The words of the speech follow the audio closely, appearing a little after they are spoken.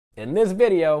In this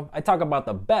video, I talk about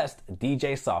the best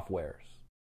DJ softwares.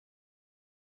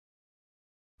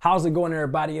 How's it going,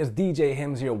 everybody? It's DJ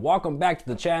Hims here. Welcome back to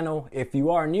the channel. If you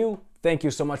are new, thank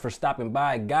you so much for stopping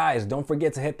by. Guys, don't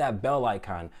forget to hit that bell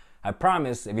icon. I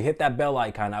promise, if you hit that bell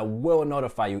icon, I will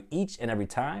notify you each and every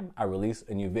time I release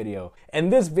a new video. In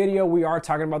this video, we are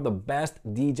talking about the best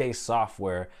DJ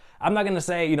software. I'm not gonna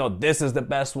say, this is the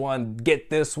best one, get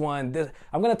this one.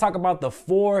 I'm gonna talk about the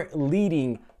 4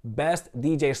 leading best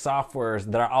DJ softwares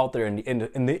that are out there in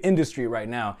the industry right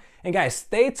now. And guys,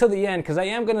 stay till the end because I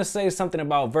am gonna say something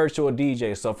about virtual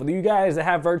DJ. So for you guys that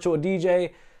have virtual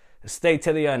DJ, stay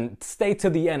to the end. Stay to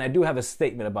the end. I do have a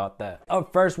statement about that.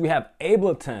 Up first, we have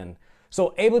Ableton.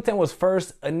 So Ableton was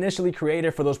first initially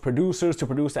created for those producers to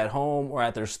produce at home or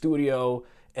at their studio,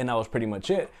 and that was pretty much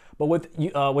it. But with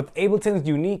Ableton's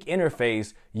unique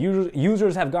interface,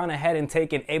 users have gone ahead and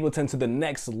taken Ableton to the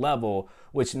next level,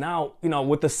 which now,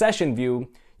 with the session view,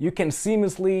 you can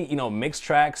seamlessly, mix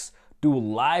tracks, do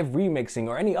live remixing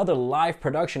or any other live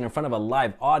production in front of a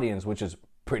live audience, which is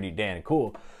pretty damn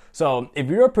cool. So if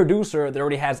you're a producer that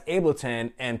already has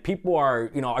Ableton and people are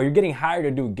you getting hired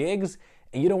to do gigs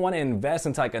and you don't want to invest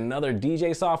into like another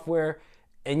DJ software,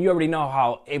 and you already know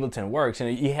how Ableton works,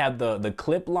 and you have the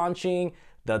clip launching,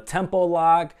 the tempo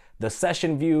lock, the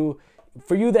session view.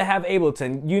 For you that have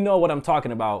Ableton, you know what I'm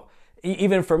talking about.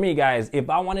 Even for me, guys, if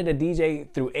I wanted to DJ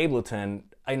through Ableton,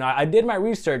 I did my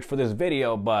research for this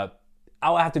video, but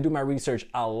I will have to do my research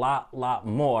a lot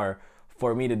more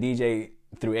for me to DJ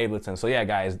through Ableton. So yeah,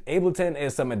 guys, Ableton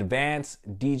is some advanced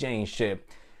DJing shit.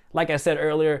 Like I said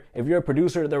earlier, if you're a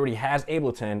producer that already has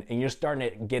Ableton and you're starting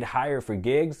to get hired for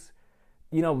gigs,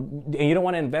 and you don't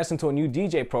want to invest into a new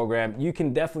DJ program, you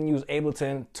can definitely use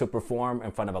Ableton to perform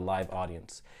in front of a live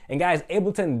audience. And guys,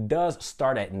 Ableton does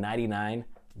start at $99.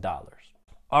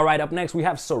 All right, up next we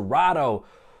have Serato.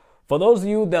 For those of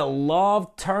you that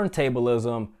love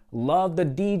turntablism, love the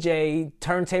DJ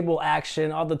turntable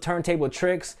action, all the turntable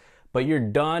tricks, but you're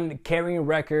done carrying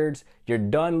records, you're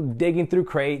done digging through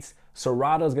crates,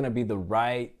 Serato is going to be the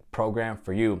right program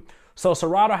for you. So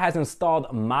Serato has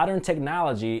installed modern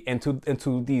technology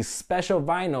into these special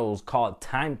vinyls called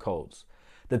time codes.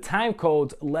 The time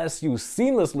codes lets you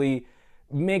seamlessly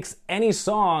mix any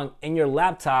song in your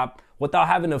laptop without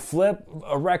having to flip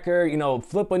a record,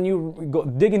 go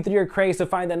digging through your crates to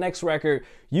find the next record.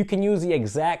 You can use the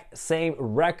exact same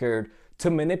record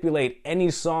to manipulate any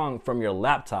song from your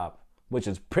laptop, which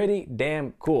is pretty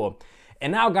damn cool.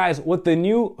 And now, guys, with the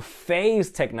new phase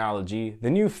technologies,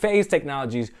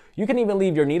 you can even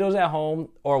leave your needles at home,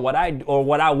 or what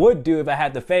I would do if I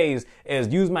had the phase is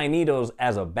use my needles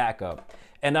as a backup.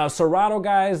 And Serato,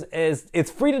 guys,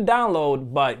 it's free to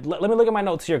download, but let me look at my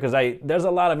notes here because there's a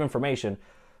lot of information.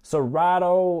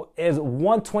 Serato is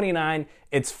 $129.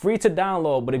 It's free to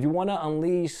download, but if you want to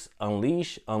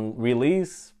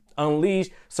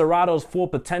unleash Serato's full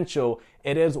potential,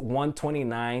 it is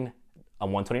 $129.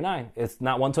 $129. It's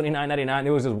not $129.99. It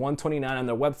was just $129 on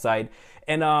their website.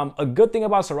 And a good thing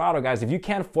about Serato, guys, if you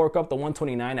can't fork up the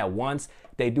 $129 at once,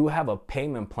 they do have a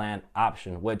payment plan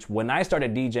option, which when I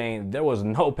started DJing, there was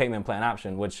no payment plan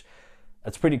option, which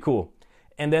that's pretty cool.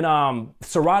 And then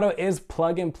Serato is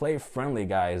plug and play friendly,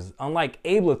 guys. Unlike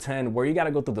Ableton, where you got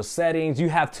to go through the settings, you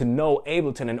have to know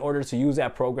Ableton in order to use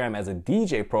that program as a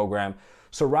DJ program.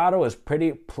 Serato is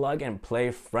pretty plug and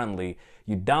play friendly.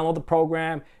 You download the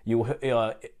program, you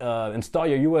install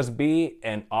your USB,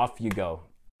 and off you go.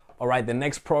 All right, the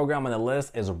next program on the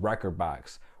list is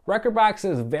RekordBox. RekordBox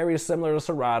is very similar to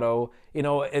Serato.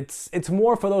 It's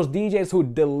more for those DJs who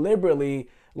deliberately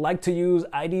like to use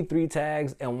ID3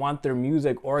 tags and want their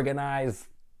music organized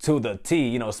to the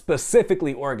T,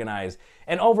 specifically organized.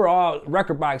 And overall,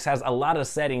 RekordBox has a lot of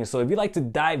settings. So if you like to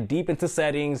dive deep into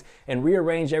settings and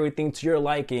rearrange everything to your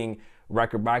liking,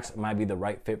 RekordBox might be the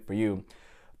right fit for you.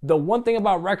 The one thing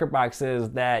about RekordBox is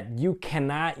that you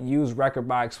cannot use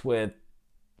RekordBox with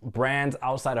brands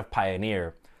outside of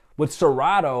Pioneer. With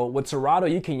Serato,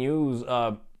 you can use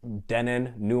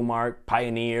Denon, Newmark,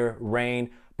 Pioneer,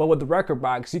 Rain, but with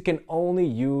RekordBox, you can only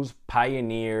use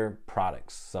Pioneer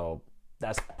products. So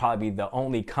that's probably the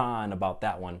only con about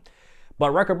that one.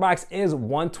 But RekordBox is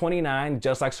 $129,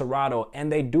 just like Serato,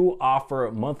 and they do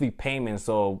offer monthly payments.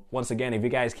 So once again, if you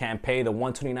guys can't pay the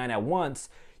 $129 at once,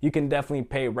 you can definitely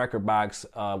pay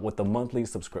RekordBox with a monthly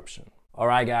subscription. All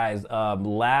right, guys,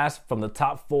 last from the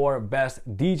top 4 best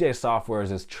DJ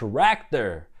softwares is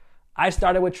Traktor. I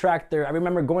started with Traktor. I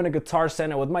remember going to Guitar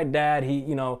Center with my dad. He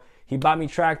bought me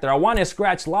Traktor. I wanted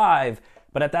Scratch Live,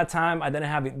 but at that time I didn't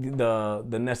have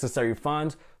the necessary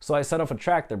funds, so I set up a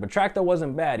Traktor. But Traktor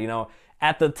wasn't bad,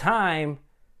 At the time,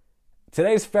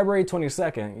 Today's February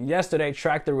 22nd. Yesterday,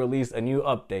 Traktor released a new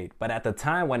update. But at the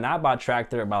time when I bought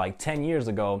Traktor about like 10 years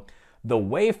ago, the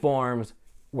waveforms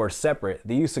were separate.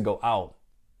 They used to go out.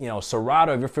 You know,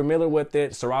 Serato, if you're familiar with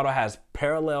it, Serato has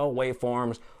parallel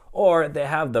waveforms, or they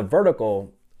have the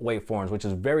vertical waveforms, which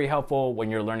is very helpful when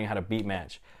you're learning how to beat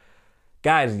match.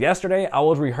 Guys, yesterday I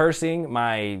was practicing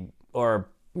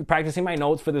my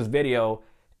notes for this video,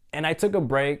 and I took a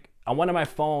break. I went on my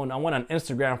phone, I went on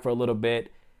Instagram for a little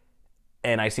bit,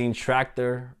 and I seen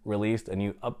Traktor released a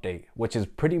new update, which is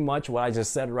pretty much what I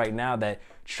just said right now, that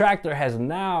Traktor has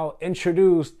now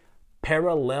introduced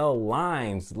parallel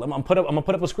lines. I'm gonna put up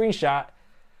a screenshot.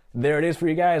 There it is for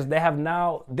you guys. They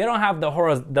don't have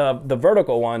the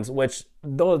vertical ones, which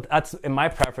that's in my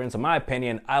preference, in my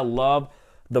opinion. I love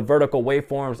the vertical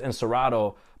waveforms in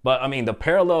Serato. But I mean, the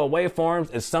parallel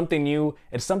waveforms is something new.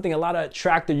 It's something a lot of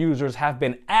Traktor users have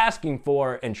been asking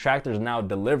for, and Traktor's now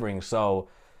delivering. So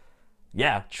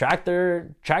yeah,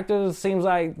 Traktor seems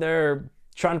like they're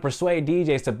trying to persuade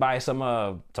DJs to buy some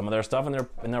of their stuff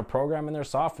in their program and their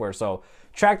software. So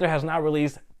Traktor has now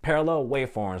released parallel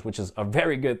waveforms, which is a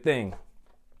very good thing.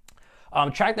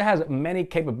 Traktor has many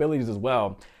capabilities as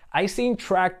well. I seen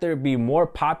Traktor be more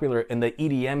popular in the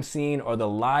EDM scene or the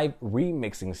live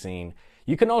remixing scene.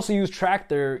 You can also use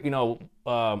Traktor,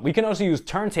 we can also use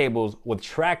turntables with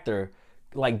Traktor,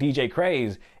 like DJ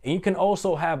Craze, and you can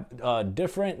also have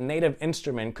different native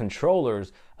instrument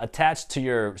controllers attached to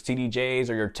your CDJs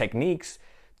or your techniques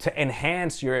to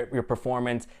enhance your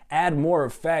performance, add more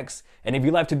effects. And if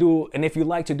you like to do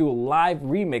live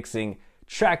remixing,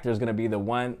 Traktor is gonna be the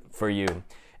one for you.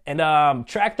 And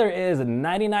Traktor is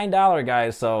 $99,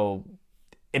 guys. So,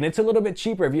 and it's a little bit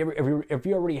cheaper if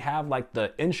you already have like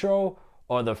the intro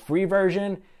or the free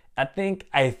version. I think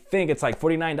it's like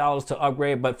 $49 to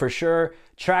upgrade, but for sure,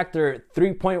 Traktor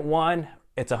 3.1,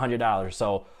 it's $100.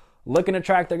 So looking at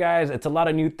Traktor, guys, it's a lot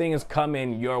of new things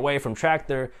coming your way from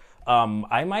Traktor.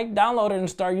 I might download it and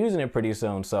start using it pretty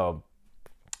soon. So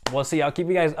we'll see. I'll keep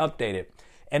you guys updated.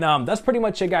 And that's pretty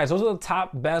much it, guys. Those are the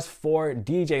top best 4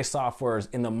 DJ softwares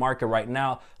in the market right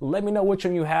now. Let me know which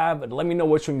one you have. Let me know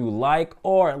which one you like,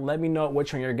 or let me know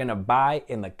which one you're gonna buy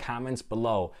in the comments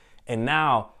below. And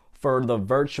now for the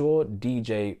virtual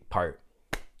DJ part.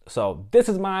 So this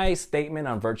is my statement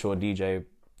on virtual DJ.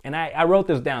 And I wrote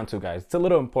this down too, guys. It's a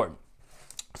little important.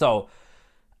 So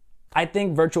I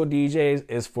think virtual DJs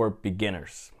is for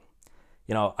beginners.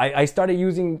 You know, I started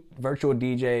using virtual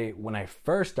DJ when I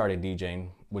first started DJing,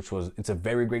 it's a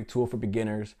very great tool for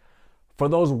beginners. For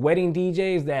those wedding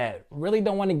DJs that really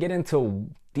don't want to get into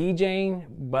DJing,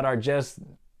 but are just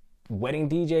wedding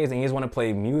DJs and you just want to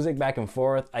play music back and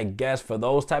forth, I guess for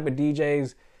those type of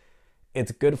DJs,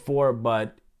 it's good for,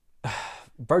 but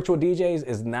virtual DJs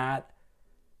is not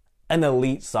an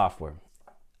elite software.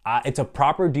 It's a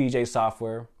proper DJ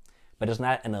software, but it's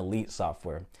not an elite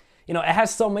software. You know, it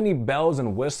has so many bells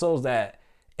and whistles that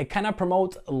it kind of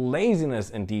promotes laziness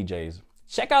in DJs.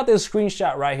 Check out this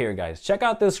screenshot right here, guys. Check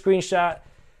out this screenshot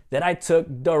that I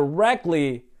took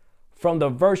directly from the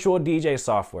virtual DJ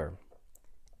software.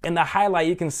 In the highlight,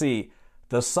 you can see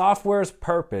the software's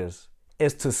purpose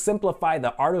is to simplify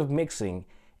the art of mixing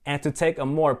and to take a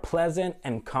more pleasant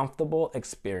and comfortable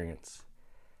experience.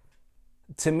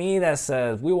 To me, that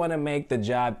says we want to make the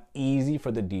job easy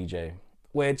for the DJ,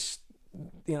 which,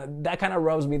 you know, that kind of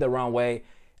rubs me the wrong way.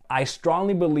 I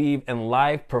strongly believe in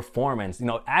live performance, you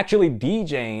know, actually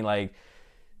DJing, like,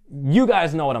 you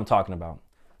guys know what I'm talking about.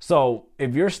 So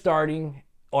if you're starting,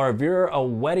 or if you're a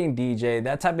wedding DJ,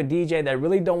 that type of DJ that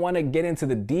really don't want to get into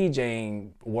the DJing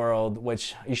world,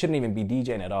 which you shouldn't even be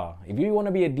DJing at all. If you want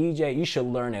to be a DJ, you should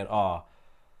learn it all.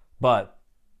 But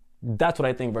that's what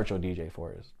I think virtual DJ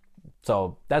for is.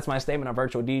 So that's my statement on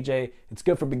virtual DJ. It's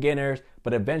good for beginners,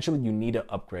 but eventually you need to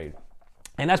upgrade.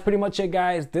 And that's pretty much it,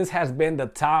 guys. This has been the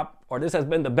best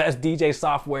DJ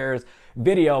softwares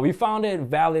video. We found it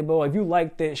valuable. If you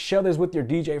liked it, share this with your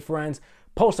DJ friends.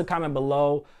 Post a comment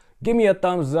below. Give me a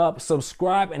thumbs up,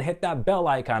 subscribe, and hit that bell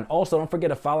icon. Also, don't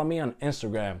forget to follow me on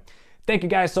Instagram. Thank you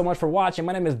guys so much for watching.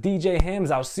 My name is DJ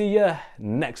Hims. I'll see you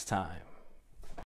next time.